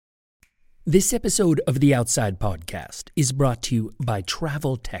This episode of the Outside Podcast is brought to you by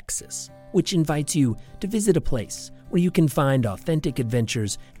Travel Texas, which invites you to visit a place where you can find authentic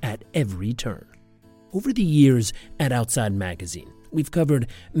adventures at every turn. Over the years at Outside Magazine, we've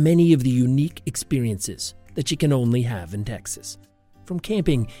covered many of the unique experiences that you can only have in Texas. From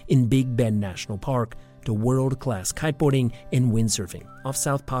camping in Big Bend National Park to world-class kiteboarding and windsurfing off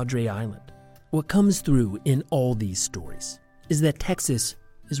South Padre Island. What comes through in all these stories is that Texas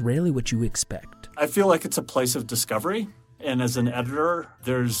is rarely what you expect. I feel like it's a place of discovery, and as an editor,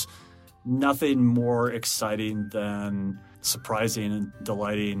 there's nothing more exciting than surprising and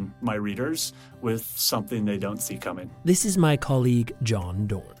delighting my readers with something they don't see coming. This is my colleague John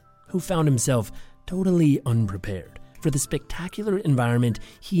Dorn, who found himself totally unprepared for the spectacular environment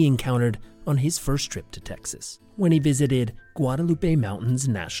he encountered on his first trip to Texas when he visited Guadalupe Mountains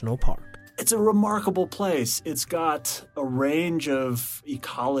National Park. It's a remarkable place. It's got a range of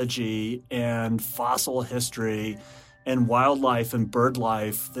ecology and fossil history and wildlife and bird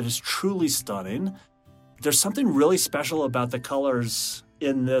life that is truly stunning. There's something really special about the colors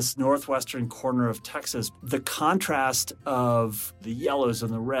in this northwestern corner of Texas. The contrast of the yellows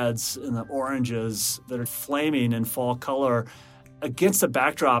and the reds and the oranges that are flaming in fall color against a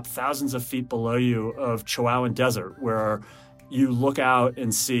backdrop thousands of feet below you of Chihuahuan Desert, where you look out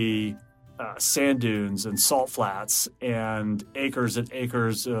and see sand dunes and salt flats and acres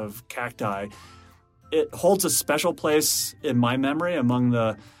of cacti. It holds a special place in my memory among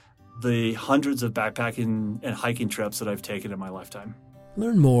the hundreds of backpacking and hiking trips that I've taken in my lifetime.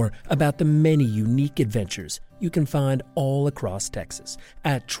 Learn more about the many unique adventures you can find all across Texas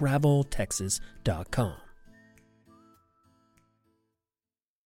at traveltexas.com.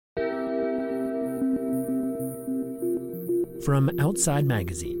 From Outside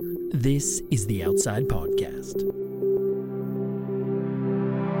Magazine, this is the Outside Podcast.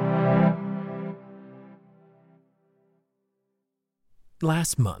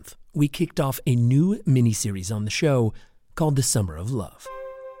 Last month, we kicked off a new miniseries on the show called The Summer of Love.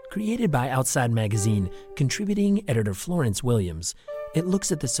 Created by Outside Magazine contributing editor Florence Williams, it looks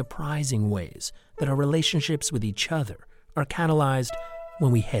at the surprising ways that our relationships with each other are catalyzed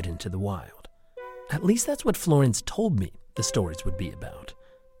when we head into the wild. At least that's what Florence told me the stories would be about.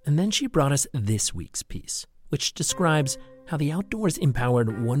 And then she brought us this week's piece, which describes how the outdoors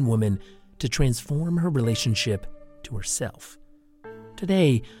empowered one woman to transform her relationship to herself.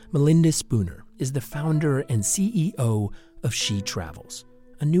 Today, Melinda Spooner is the founder and CEO of She Travels,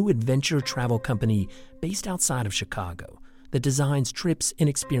 a new adventure travel company based outside of Chicago that designs trips and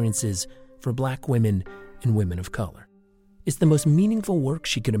experiences for Black women and women of color. It's the most meaningful work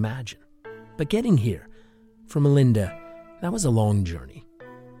she could imagine. But getting here, for Melinda, that was a long journey.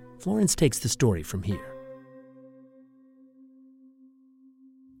 Florence takes the story from here.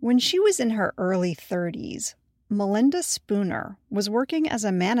 When she was in her early 30s, Melinda Spooner was working as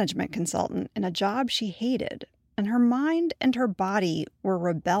a management consultant in a job she hated, and her mind and her body were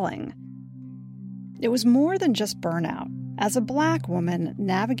rebelling. It was more than just burnout. As a Black woman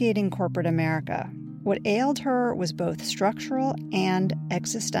navigating corporate America, what ailed her was both structural and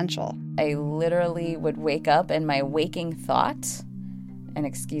existential. I literally would wake up and my waking thought, and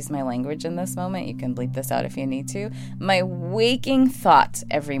excuse my language in this moment, you can bleep this out if you need to, my waking thought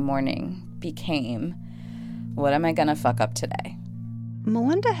every morning became, what am I gonna fuck up today?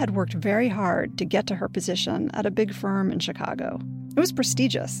 Melinda had worked very hard to get to her position at a big firm in Chicago. It was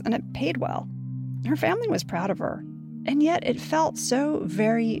prestigious and it paid well. Her family was proud of her. And yet it felt so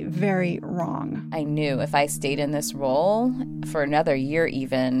very, very wrong. I knew if I stayed in this role for another year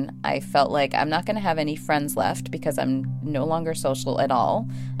even, I felt like I'm not going to have any friends left because I'm no longer social at all.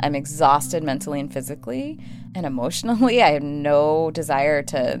 I'm exhausted mentally and physically and emotionally. I have no desire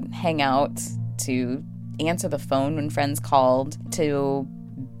to hang out, to answer the phone when friends called, to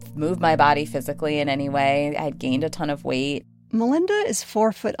move my body physically in any way. I had gained a ton of weight. Melinda is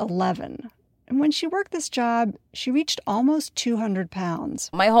 4'11". And when she worked this job, she reached almost 200 pounds.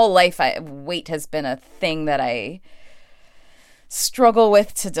 My whole life, weight has been a thing that I struggle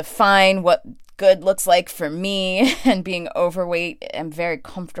with to define what good looks like for me. And being overweight, I'm very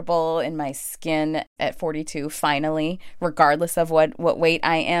comfortable in my skin at 42, finally, regardless of what weight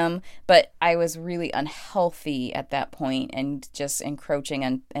I am. But I was really unhealthy at that point and just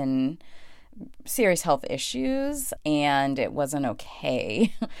encroaching on serious health issues. And it wasn't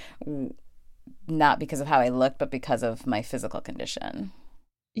okay. Not because of how I looked, but because of my physical condition.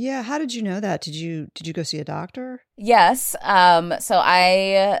 Yeah, how did you know that? Did you go see a doctor? Yes. So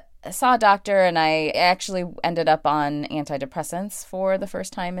I saw a doctor, and I actually ended up on antidepressants for the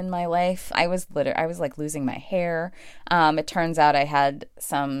first time in my life. I was like losing my hair. It turns out I had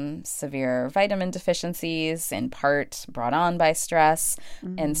some severe vitamin deficiencies, in part brought on by stress.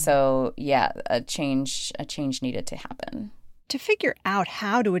 And so, yeah, a change needed to happen. To figure out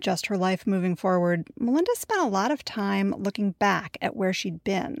how to adjust her life moving forward, Melinda spent a lot of time looking back at where she'd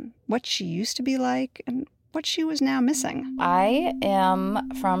been, what she used to be like, and what she was now missing. I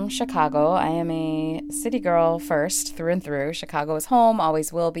am from Chicago. I am a city girl first, through and through. Chicago is home,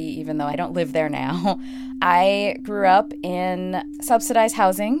 always will be, even though I don't live there now. I grew up in subsidized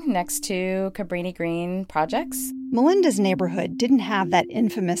housing next to Cabrini Green projects. Melinda's neighborhood didn't have that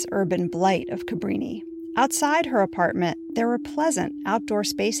infamous urban blight of Cabrini. Outside her apartment, there were pleasant outdoor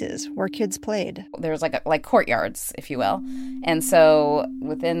spaces where kids played. There was like courtyards, if you will. And so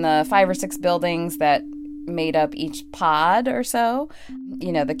within the 5 or 6 buildings that made up each pod or so,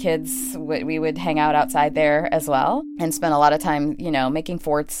 the kids, we would hang out outside there as well and spend a lot of time, making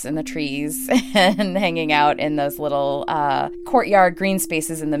forts in the trees and hanging out in those little courtyard green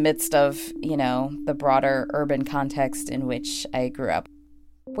spaces in the midst of, the broader urban context in which I grew up.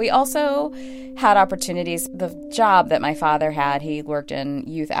 We also had opportunities. The job that my father had, he worked in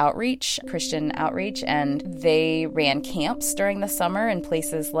youth outreach, Christian outreach, and they ran camps during the summer in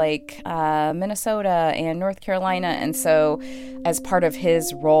places like Minnesota and North Carolina. And so as part of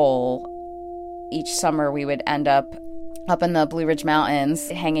his role, each summer we would end up in the Blue Ridge Mountains,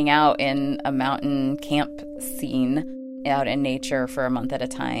 hanging out in a mountain camp scene out in nature for a month at a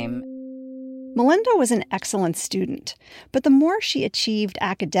time. Melinda was an excellent student, but the more she achieved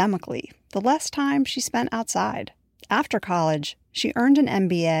academically, the less time she spent outside. After college, she earned an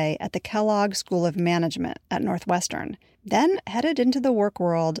MBA at the Kellogg School of Management at Northwestern, then headed into the work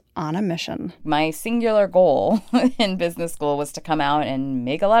world on a mission. My singular goal in business school was to come out and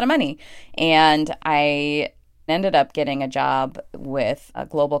make a lot of money, and I ended up getting a job with a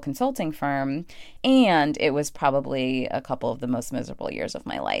global consulting firm, and it was probably a couple of the most miserable years of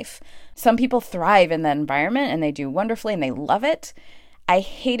my life. Some people thrive in that environment and they do wonderfully and they love it. I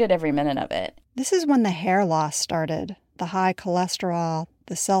hated every minute of it. This is when the hair loss started, the high cholesterol,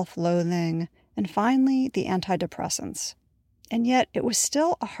 the self-loathing, and finally the antidepressants. And yet it was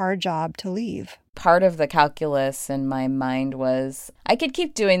still a hard job to leave. Part of the calculus in my mind was I could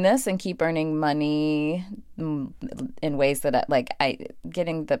keep doing this and keep earning money in ways that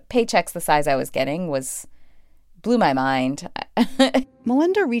getting the paychecks the size I was getting blew my mind.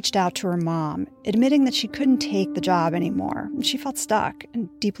 Melinda reached out to her mom, admitting that she couldn't take the job anymore. She felt stuck and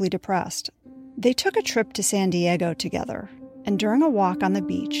deeply depressed. They took a trip to San Diego together, and during a walk on the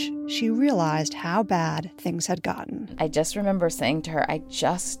beach, she realized how bad things had gotten. I just remember saying to her, I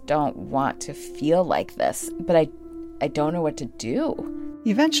just don't want to feel like this, but I don't know what to do.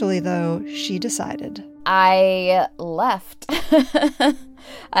 Eventually, though, she decided. I left.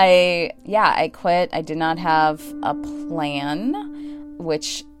 I quit. I did not have a plan,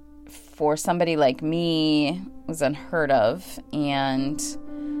 which for somebody like me was unheard of. And,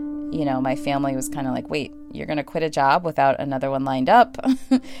 my family was kind of like, wait, you're going to quit a job without another one lined up?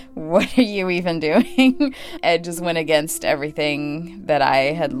 What are you even doing? It just went against everything that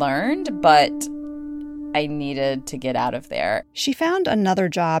I had learned, but I needed to get out of there. She found another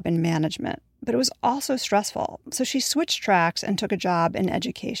job in management, but it was also stressful, so she switched tracks and took a job in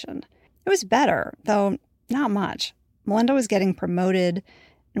education. It was better, though not much. Melinda was getting promoted,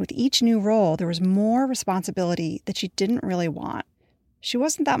 and with each new role, there was more responsibility that she didn't really want. She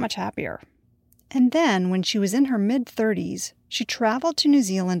wasn't that much happier. And then, when she was in her mid-30s, she traveled to New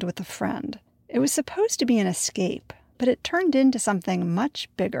Zealand with a friend. It was supposed to be an escape, but it turned into something much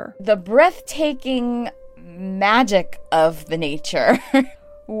bigger. The breathtaking magic of the nature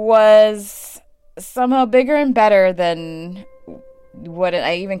was somehow bigger and better than what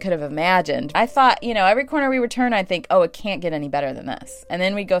I even could have imagined. I thought, every corner we would turn, I'd think, oh, it can't get any better than this. And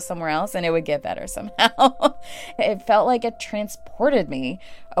then we'd go somewhere else and it would get better somehow. It felt like it transported me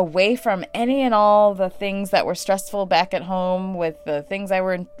away from any and all the things that were stressful back at home with the things I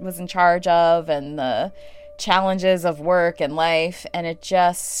was in charge of and the challenges of work and life. And it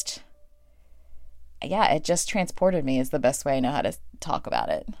just transported me is the best way I know how to talk about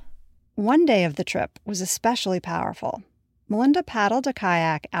it. One day of the trip was especially powerful. Melinda paddled a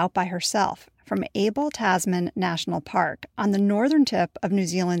kayak out by herself from Abel Tasman National Park on the northern tip of New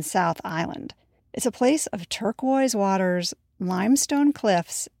Zealand's South Island. It's a place of turquoise waters, limestone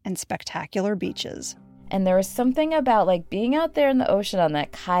cliffs, and spectacular beaches. And there was something about being out there in the ocean on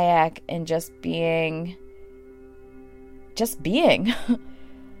that kayak and just being.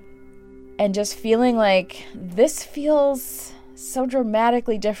 And just feeling like this feels so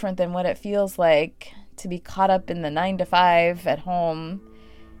dramatically different than what it feels like to be caught up in the 9 to 5 at home.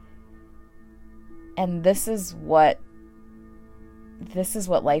 And this is what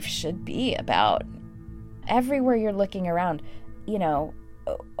life should be about. Everywhere you're looking around,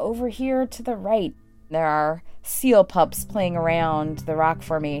 over here to the right, there are seal pups playing around the rock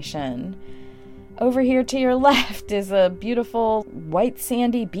formation. Over here to your left is a beautiful white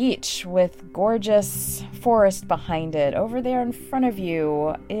sandy beach with gorgeous forest behind it. Over there in front of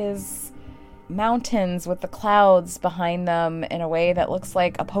you is mountains with the clouds behind them in a way that looks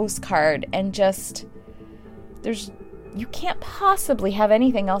like a postcard. And you can't possibly have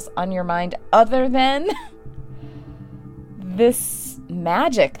anything else on your mind other than this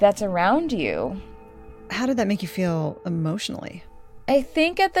magic that's around you. How did that make you feel emotionally? I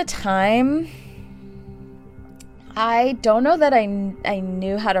think at the time, I don't know that I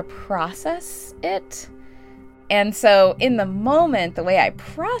knew how to process it. And so in the moment, the way I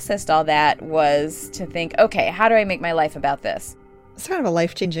processed all that was to think, okay, how do I make my life about this? It's kind of a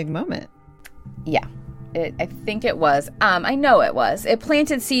life-changing moment. Yeah, I think it was. I know it was. It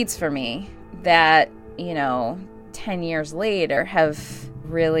planted seeds for me that, 10 years later have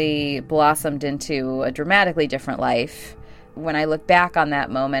really blossomed into a dramatically different life. When I look back on that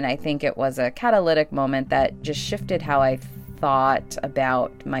moment, I think it was a catalytic moment that just shifted how I thought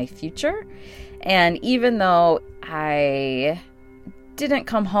about my future. And even though I didn't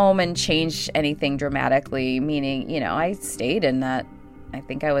come home and change anything dramatically, meaning, I stayed in that. I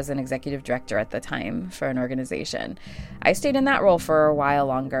think I was an executive director at the time for an organization. I stayed in that role for a while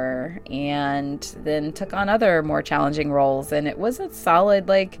longer and then took on other more challenging roles. And it was a solid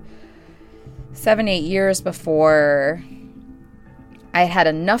 7-8 years before I had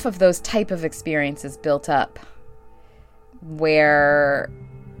enough of those type of experiences built up where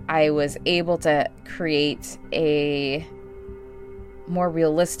I was able to create a more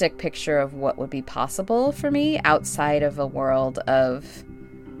realistic picture of what would be possible for me outside of a world of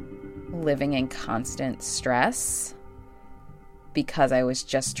living in constant stress because I was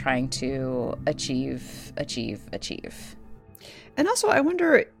just trying to achieve. And also, I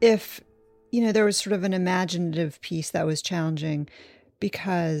wonder if, there was sort of an imaginative piece that was challenging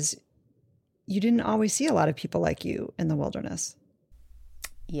because you didn't always see a lot of people like you in the wilderness.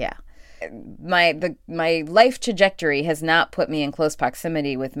 Yeah. My life trajectory has not put me in close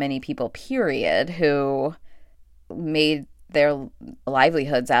proximity with many people, period, who made their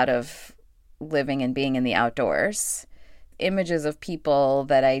livelihoods out of living and being in the outdoors. Images of people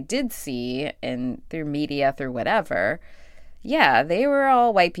that I did see through media, through whatever, yeah, they were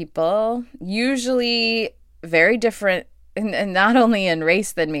all white people, usually very different, and not only in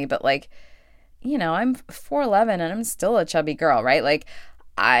race than me, but I'm 4'11" and I'm still a chubby girl, right?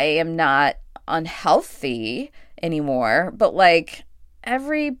 I am not unhealthy anymore, but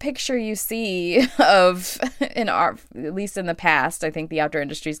every picture you see of, at least in the past, I think the outdoor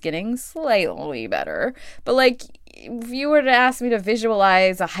industry is getting slightly better. But if you were to ask me to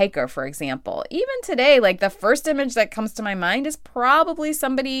visualize a hiker, for example, even today, the first image that comes to my mind is probably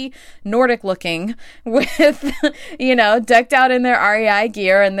somebody Nordic looking with, decked out in their REI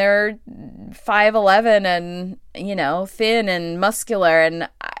gear and they're 5'11" and, thin and muscular and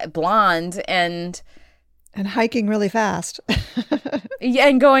blonde and hiking really fast. Yeah,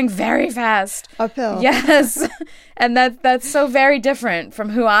 and going very fast. Uphill. Yes. And that's so very different from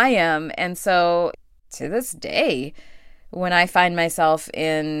who I am. And so to this day, when I find myself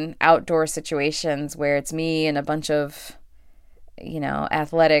in outdoor situations where it's me and a bunch of,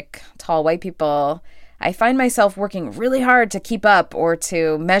 athletic, tall white people, I find myself working really hard to keep up or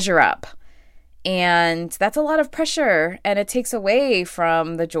to measure up. And that's a lot of pressure, and it takes away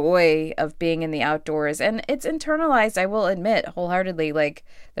from the joy of being in the outdoors. And it's internalized, I will admit, wholeheartedly. There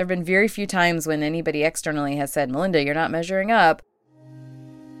have been very few times when anybody externally has said, Melinda, you're not measuring up.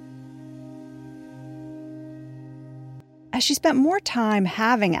 As she spent more time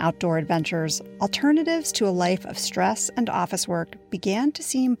having outdoor adventures, alternatives to a life of stress and office work began to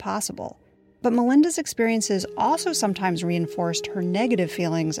seem possible. But Melinda's experiences also sometimes reinforced her negative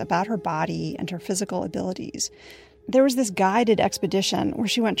feelings about her body and her physical abilities. There was this guided expedition where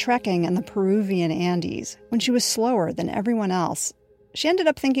she went trekking in the Peruvian Andes when she was slower than everyone else. She ended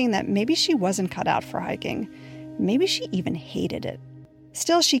up thinking that maybe she wasn't cut out for hiking. Maybe she even hated it.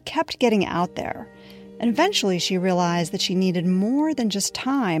 Still, she kept getting out there. And eventually she realized that she needed more than just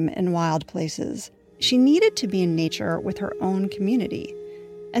time in wild places. She needed to be in nature with her own community.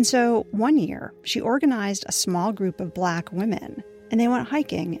 And so one year, she organized a small group of Black women, and they went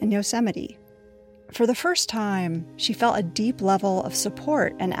hiking in Yosemite. For the first time, she felt a deep level of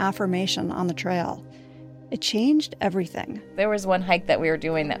support and affirmation on the trail. It changed everything. There was one hike that we were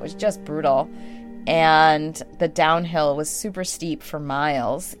doing that was just brutal, and the downhill was super steep for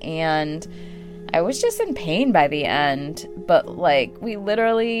miles, and I was just in pain by the end. But like,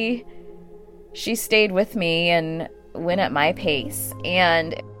 she stayed with me and went at my pace,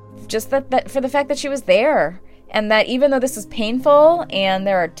 and just that for the fact that she was there, and that even though this is painful and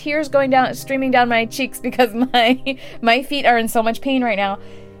there are tears streaming down my cheeks because my feet are in so much pain right now,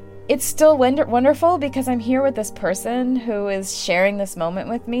 it's still wonderful because I'm here with this person who is sharing this moment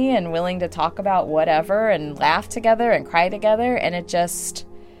with me and willing to talk about whatever and laugh together and cry together. And it just,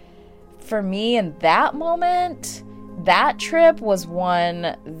 for me in that moment, that trip was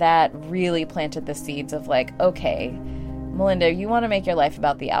one that really planted the seeds of like, okay, Melinda, you want to make your life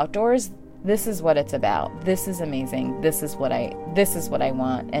about the outdoors? This is what it's about. This is amazing. This is what I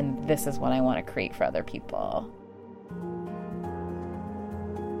want, and this is what I want to create for other people.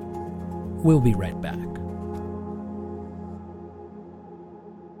 We'll be right back.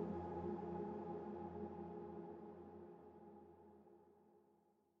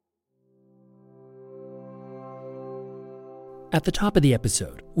 At the top of the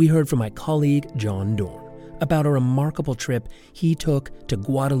episode, we heard from my colleague John Dorn about a remarkable trip he took to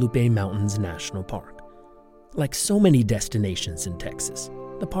Guadalupe Mountains National Park. Like so many destinations in Texas,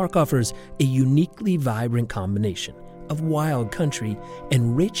 the park offers a uniquely vibrant combination of wild country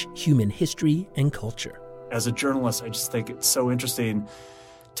and rich human history and culture. As a journalist, I just think it's so interesting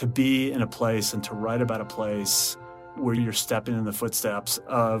to be in a place and to write about a place where you're stepping in the footsteps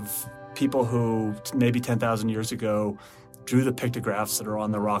of people who maybe 10,000 years ago drew the pictographs that are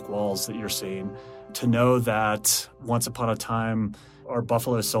on the rock walls that you're seeing. To know that once upon a time, our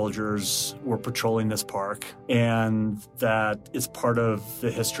buffalo soldiers were patrolling this park, and that it's part of the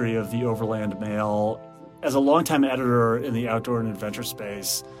history of the overland mail. As a longtime editor in the outdoor and adventure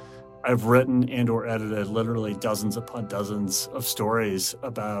space, I've written and or edited literally dozens upon dozens of stories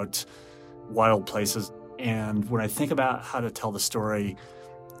about wild places. And when I think about how to tell the story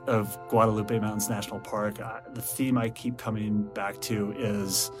of Guadalupe Mountains National Park, the theme I keep coming back to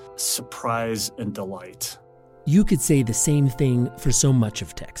is surprise and delight. You could say the same thing for so much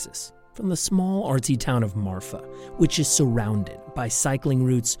of Texas, from the small artsy town of Marfa, which is surrounded by cycling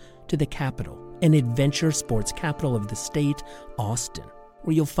routes, to the capital and adventure sports capital of the state, Austin,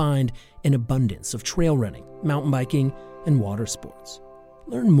 where you'll find an abundance of trail running, mountain biking, and water sports.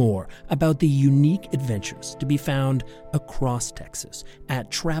 Learn more about the unique adventures to be found across Texas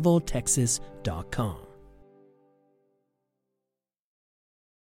at traveltexas.com.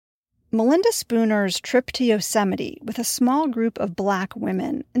 Melinda Spooner's trip to Yosemite with a small group of Black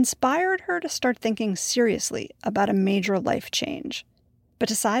women inspired her to start thinking seriously about a major life change. But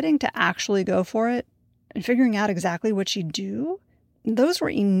deciding to actually go for it and figuring out exactly what she'd do, those were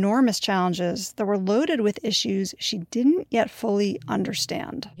enormous challenges that were loaded with issues she didn't yet fully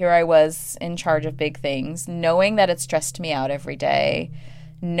understand. Here I was in charge of big things, knowing that it stressed me out every day,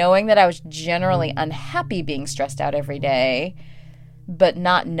 knowing that I was generally unhappy being stressed out every day, but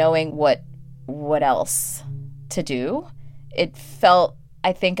not knowing what else to do. It felt,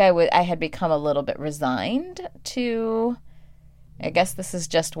 I think I had become a little bit resigned to, I guess this is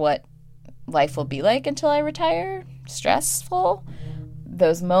just what life will be like until I retire. Stressful.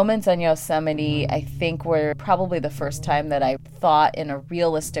 Those moments on Yosemite, I think, were probably the first time that I thought in a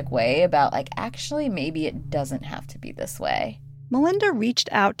realistic way about, like, actually, maybe it doesn't have to be this way. Melinda reached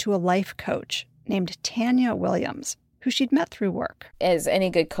out to a life coach named Tanya Williams, who she'd met through work. As any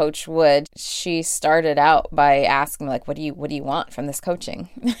good coach would, she started out by asking, like, what do you want from this coaching?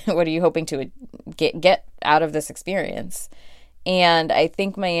 What are you hoping to get out of this experience? And I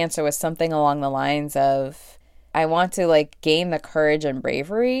think my answer was something along the lines of, I want to, like, gain the courage and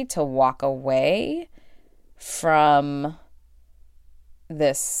bravery to walk away from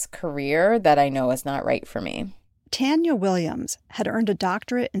this career that I know is not right for me. Tanya Williams had earned a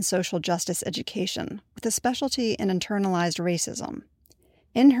doctorate in social justice education with a specialty in internalized racism.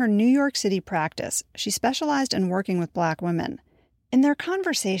 In her New York City practice, she specialized in working with Black women. In their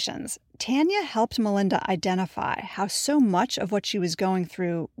conversations, Tanya helped Melinda identify how so much of what she was going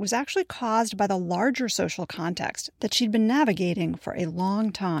through was actually caused by the larger social context that she'd been navigating for a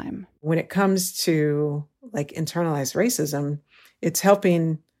long time. When it comes to, like, internalized racism, it's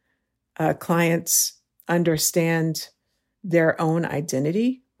helping clients understand their own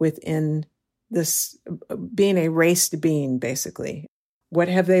identity within this being a raced being, basically. What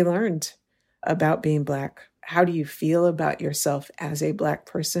have they learned about being Black? How do you feel about yourself as a Black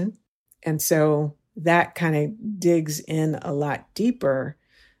person? And so that kind of digs in a lot deeper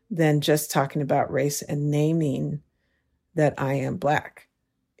than just talking about race and naming that I am Black.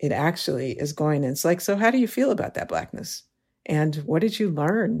 it actually is going, and it's like, so how do you feel about that Blackness? And what did you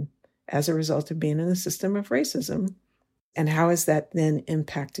learn as a result of being in a system of racism? And how is that then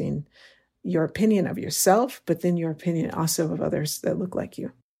impacting your opinion of yourself, but then your opinion also of others that look like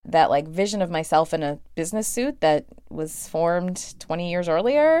you? That like vision of myself in a business suit that was formed 20 years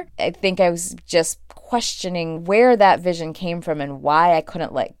earlier, I think I was just questioning where that vision came from and why I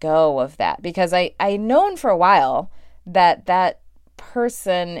couldn't let go of that. Because I known for a while that that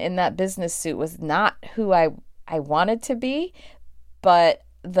person in that business suit was not who I wanted to be, but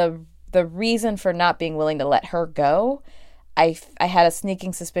the reason for not being willing to let her go, I had a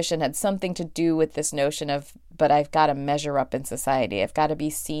sneaking suspicion had something to do with this notion of, but I've got to measure up in society. I've got to be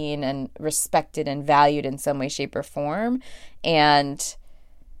seen and respected and valued in some way, shape, or form. And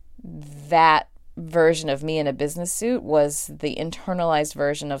that version of me in a business suit was the internalized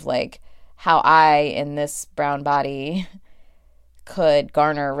version of like how I, in this brown body, could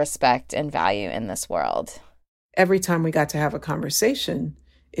garner respect and value in this world. Every time we got to have a conversation,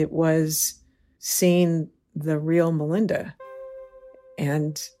 it was seeing the real Melinda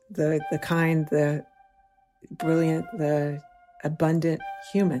and the kind, the brilliant, the abundant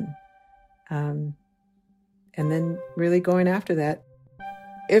human. And then really going after that.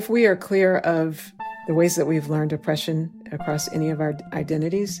 If we are clear of the ways that we've learned oppression across any of our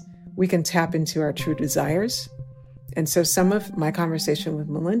identities, we can tap into our true desires. And so some of my conversation with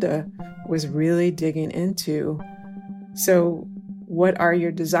Melinda was really digging into, so what are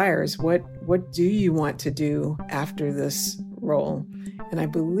your desires? What do you want to do after this role? And I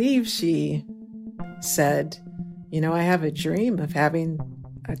believe she said, I have a dream of having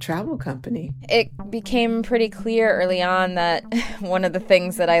a travel company. It became pretty clear early on that one of the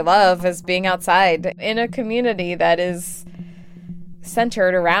things that I love is being outside in a community that is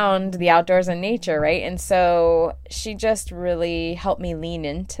centered around the outdoors and nature, right? And so she just really helped me lean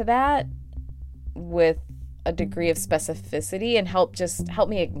into that with a degree of specificity and help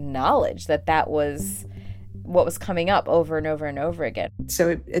me acknowledge that was what was coming up over and over and over again.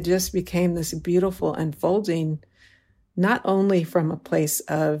 So it just became this beautiful unfolding, not only from a place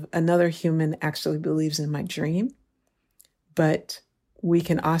of another human actually believes in my dream, but we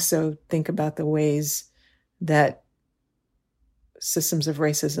can also think about the ways that systems of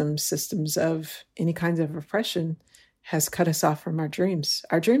racism, systems of any kinds of oppression has cut us off from our dreams.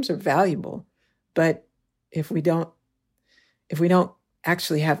 Our dreams are valuable, but if we don't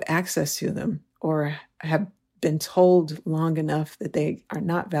actually have access to them or have been told long enough that they are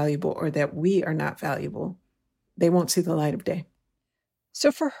not valuable or that we are not valuable, they won't see the light of day.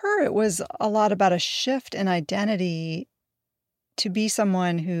 So for her, it was a lot about a shift in identity to be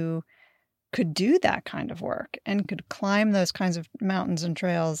someone who could do that kind of work and could climb those kinds of mountains and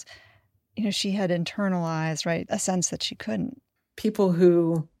trails. She had internalized, right, a sense that she couldn't. People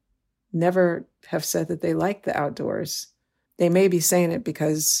who never have said that they like the outdoors, they may be saying it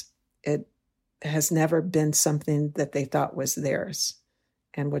because it has never been something that they thought was theirs.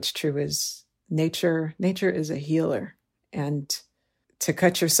 And what's true is nature is a healer. And to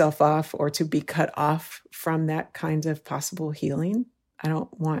cut yourself off or to be cut off from that kind of possible healing, I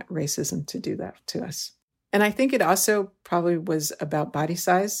don't want racism to do that to us. And I think it also probably was about body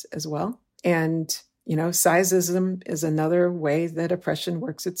size as well. And, sizeism is another way that oppression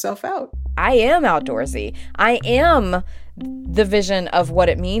works itself out. I am outdoorsy. I am the vision of what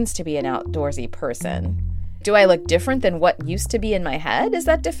it means to be an outdoorsy person. Do I look different than what used to be in my head? Is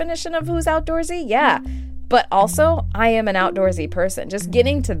that definition of who's outdoorsy? Yeah. But also, I am an outdoorsy person. Just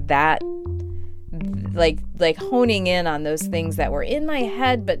getting to that, like honing in on those things that were in my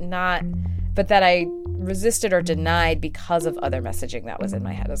head, but that I resisted or denied because of other messaging that was in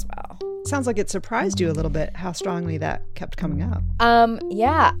my head as well. Sounds like it surprised you a little bit how strongly that kept coming up.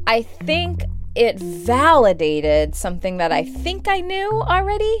 Yeah, I think it validated something that I think I knew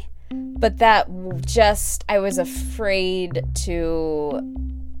already, but that just I was afraid to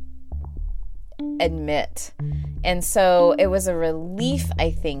admit. And so it was a relief,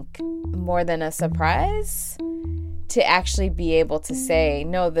 I think, more than a surprise, to actually be able to say,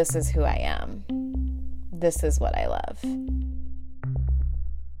 no, this is who I am. This is what I love.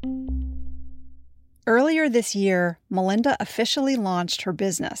 Earlier this year, Melinda officially launched her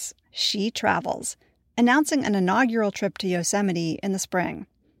business, She Travels, announcing an inaugural trip to Yosemite in the spring.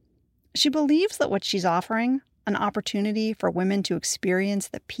 She believes that what she's offering, an opportunity for women to experience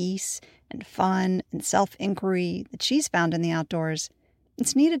the peace and fun and self-inquiry that she's found in the outdoors,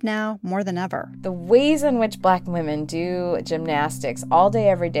 it's needed now more than ever. The ways in which Black women do gymnastics all day,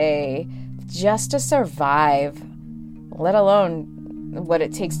 every day, just to survive, let alone what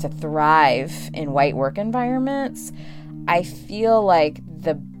it takes to thrive in white work environments, I feel like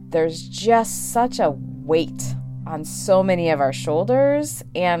the there's just such a weight on so many of our shoulders,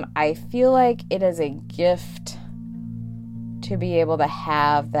 and I feel like it is a gift to be able to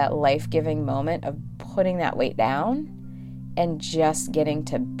have that life-giving moment of putting that weight down and just getting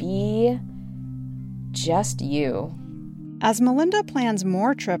to be just you. As Melinda plans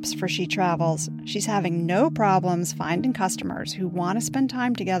more trips for She Travels, she's having no problems finding customers who want to spend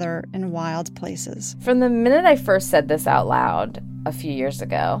time together in wild places. From the minute I first said this out loud a few years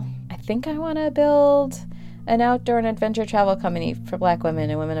ago, I think I want to build an outdoor and adventure travel company for Black women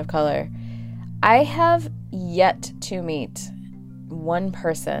and women of color. I have yet to meet one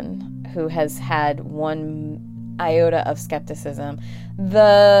person who has had one iota of skepticism.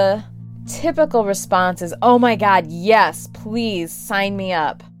 The typical response is, oh my God, yes, please sign me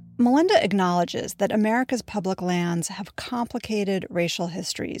up. Melinda acknowledges that America's public lands have complicated racial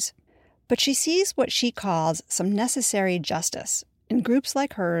histories, but she sees what she calls some necessary justice in groups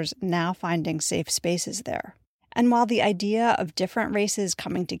like hers now finding safe spaces there. And while the idea of different races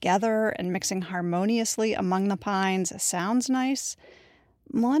coming together and mixing harmoniously among the pines sounds nice,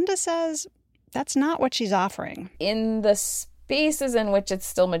 Melinda says that's not what she's offering. In the spaces in which it's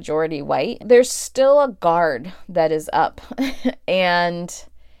still majority white, there's still a guard that is up. And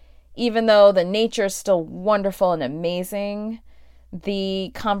even though the nature is still wonderful and amazing,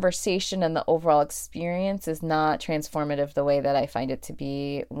 the conversation and the overall experience is not transformative the way that I find it to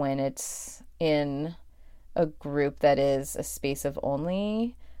be when it's in a group that is a space of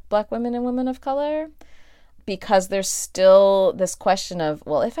only Black women and women of color. Because there's still this question of,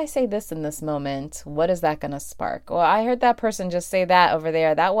 well, if I say this in this moment, what is that going to spark? Well, I heard that person just say that over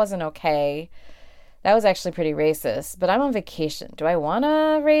there. That wasn't okay. That was actually pretty racist. But I'm on vacation. Do I want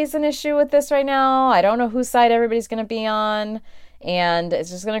to raise an issue with this right now? I don't know whose side everybody's going to be on. And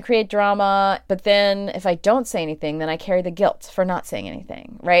it's just going to create drama. But then if I don't say anything, then I carry the guilt for not saying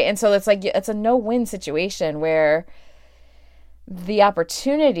anything, right? And so it's like, it's a no-win situation where the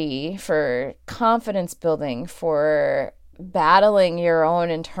opportunity for confidence building, for battling your own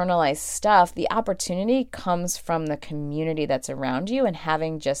internalized stuff, the opportunity comes from the community that's around you and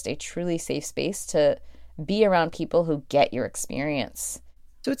having just a truly safe space to be around people who get your experience.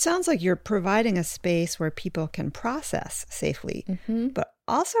 So it sounds like you're providing a space where people can process safely, but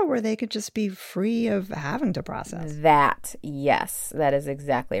also where they could just be free of having to process. That, yes, that is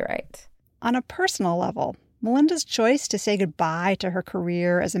exactly right. On a personal level, Melinda's choice to say goodbye to her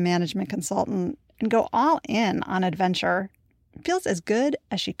career as a management consultant and go all in on adventure feels as good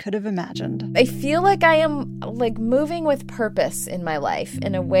as she could have imagined. I feel like I am moving with purpose in my life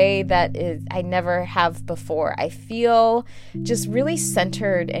in a way that I never have before. I feel just really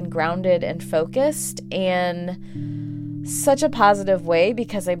centered and grounded and focused in such a positive way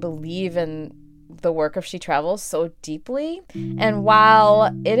because I believe in the work of She Travels so deeply. And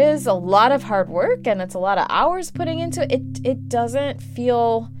while it is a lot of hard work and it's a lot of hours putting into it, it doesn't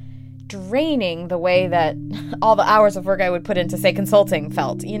feel draining the way that all the hours of work I would put into, say, consulting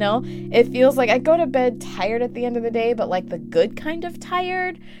felt, you know? It feels like I go to bed tired at the end of the day, but like the good kind of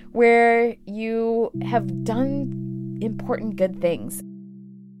tired where you have done important good things.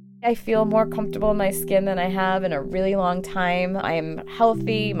 I feel more comfortable in my skin than I have in a really long time. I'm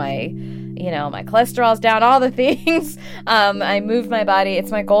healthy. My cholesterol's down, all the things. I move my body.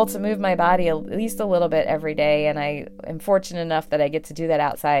 It's my goal to move my body at least a little bit every day. And I am fortunate enough that I get to do that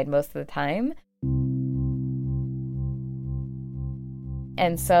outside most of the time.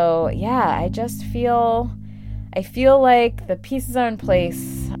 And so, yeah, I feel like the pieces are in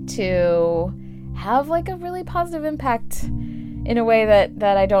place to have like a really positive impact in a way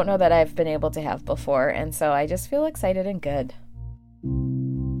that I don't know that I've been able to have before. And so I just feel excited and good.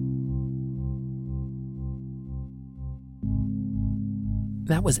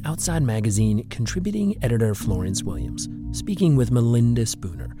 That was Outside Magazine contributing editor Florence Williams, speaking with Melinda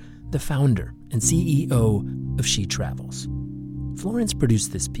Spooner, the founder and CEO of She Travels. Florence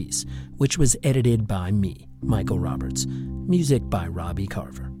produced this piece, which was edited by me, Michael Roberts, music by Robbie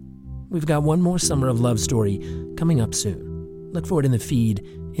Carver. We've got one more Summer of Love story coming up soon. Look for it in the feed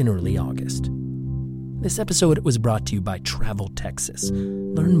in early August. This episode was brought to you by Travel Texas.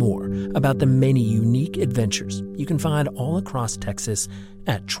 Learn more about the many unique adventures you can find all across Texas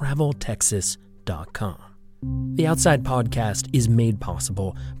at traveltexas.com. The Outside Podcast is made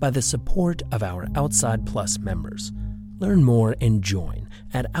possible by the support of our Outside Plus members. Learn more and join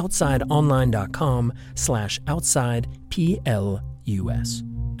at outsideonline.com/outsideplus.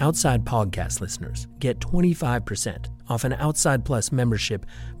 Outside Podcast listeners get 25% off an Outside Plus membership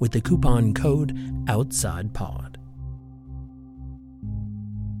with the coupon code OUTSIDEPOD.